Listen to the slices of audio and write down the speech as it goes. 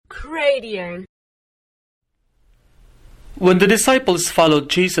Radio. When the disciples followed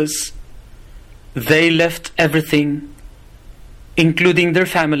Jesus, they left everything, including their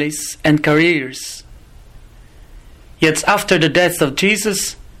families and careers. Yet after the death of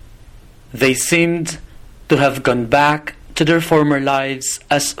Jesus, they seemed to have gone back to their former lives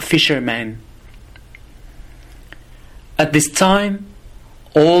as fishermen. At this time,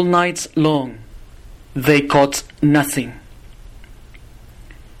 all night long, they caught nothing.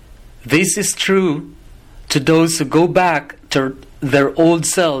 This is true to those who go back to their old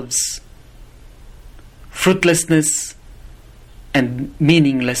selves, fruitlessness and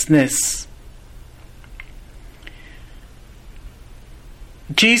meaninglessness.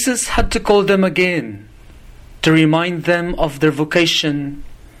 Jesus had to call them again to remind them of their vocation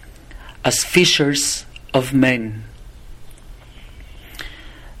as fishers of men.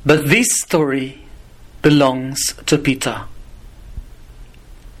 But this story belongs to Peter.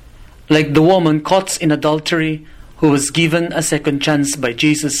 Like the woman caught in adultery who was given a second chance by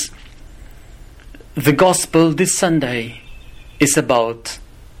Jesus, the gospel this Sunday is about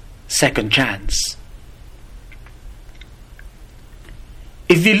second chance.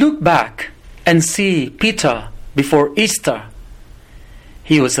 If you look back and see Peter before Easter,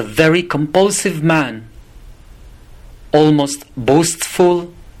 he was a very compulsive man, almost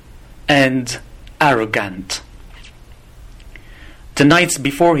boastful and arrogant. The nights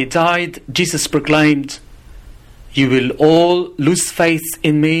before he died, Jesus proclaimed, "You will all lose faith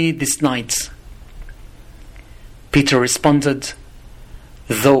in me this night." Peter responded,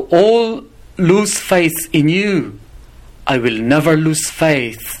 "Though all lose faith in you, I will never lose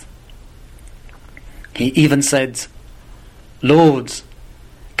faith." He even said, "Lord,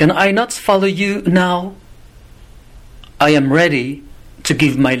 can I not follow you now? I am ready to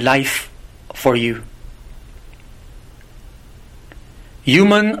give my life for you."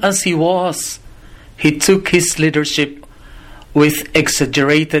 Human as he was, he took his leadership with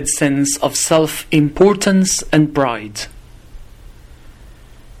exaggerated sense of self-importance and pride.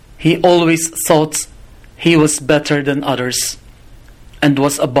 He always thought he was better than others and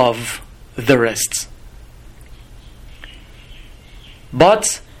was above the rest.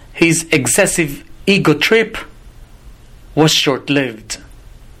 But his excessive ego trip was short-lived.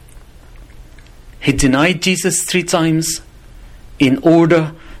 He denied Jesus 3 times in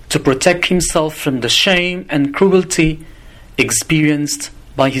order to protect himself from the shame and cruelty experienced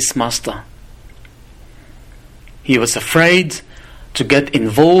by his master. He was afraid to get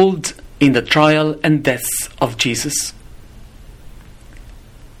involved in the trial and death of Jesus.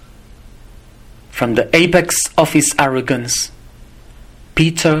 From the apex of his arrogance,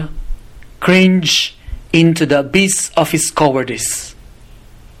 Peter cringed into the abyss of his cowardice,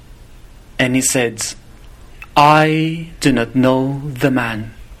 and he said, "I do not know the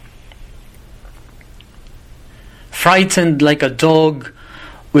man." Frightened like a dog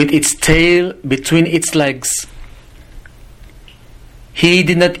with its tail between its legs, he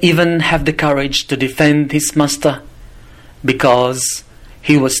did not even have the courage to defend his master because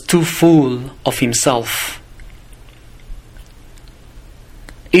he was too full of himself.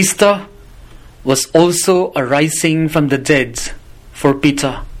 Easter was also a rising from the dead for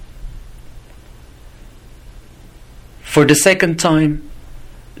Peter. For the second time,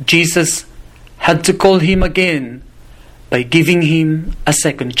 Jesus had to call him again by giving him a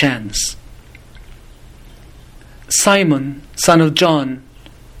second chance. "Simon, son of John,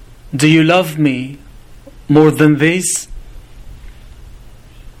 do you love me more than this?"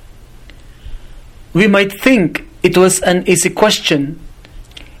 We might think it was an easy question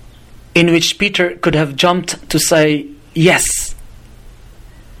in which Peter could have jumped to say yes.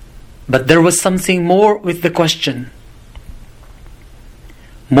 But there was something more with the question.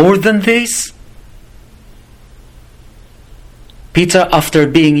 More than this? Peter, after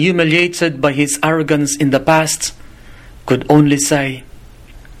being humiliated by his arrogance in the past, could only say,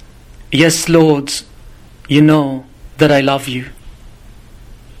 "Yes, Lord, you know that I love you."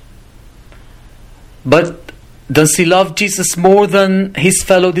 But does he love Jesus more than his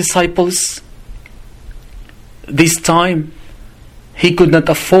fellow disciples? This time, he could not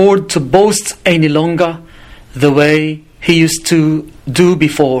afford to boast any longer the way he used to do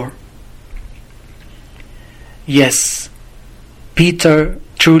before. Yes, Peter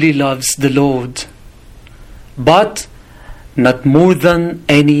truly loves the Lord, but not more than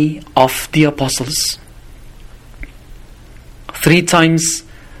any of the apostles. 3 times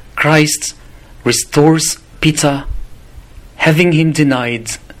Christ restores Peter, having him denied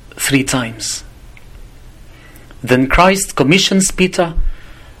 3 times. Then Christ commissions Peter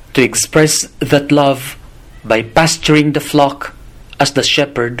to express that love by pasturing the flock as the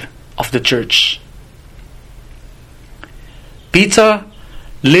shepherd of the church. Peter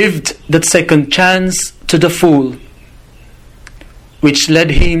lived that second chance to the full, which led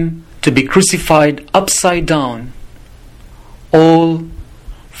him to be crucified upside down, all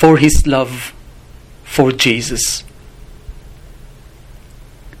for his love for Jesus.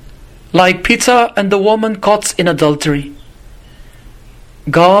 Like Peter and the woman caught in adultery,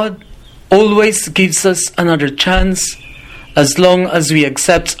 God always gives us another chance as long as we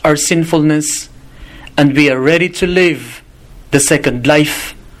accept our sinfulness and we are ready to live the second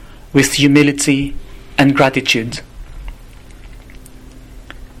life with humility and gratitude.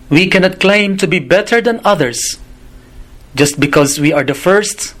 We cannot claim to be better than others just because we are the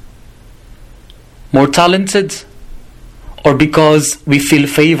first, more talented, or because we feel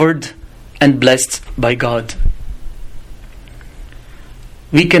favored and blessed by God.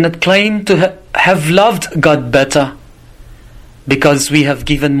 We cannot claim to have loved God better because we have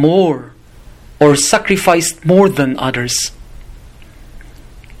given more or sacrificed more than others.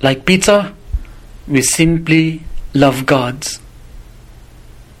 Like Peter, we simply love God.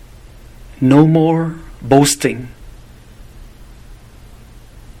 No more boasting.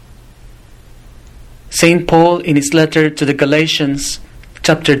 St. Paul, in his letter to the Galatians,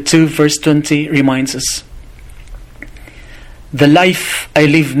 chapter 2, verse 20, reminds us, "The life I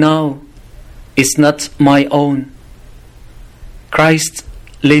live now is not my own. Christ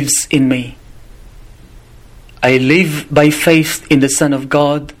lives in me. I live by faith in the Son of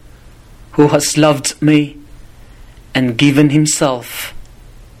God, who has loved me and given himself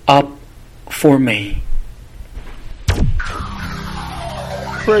up for me."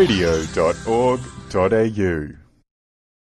 Radio.org.au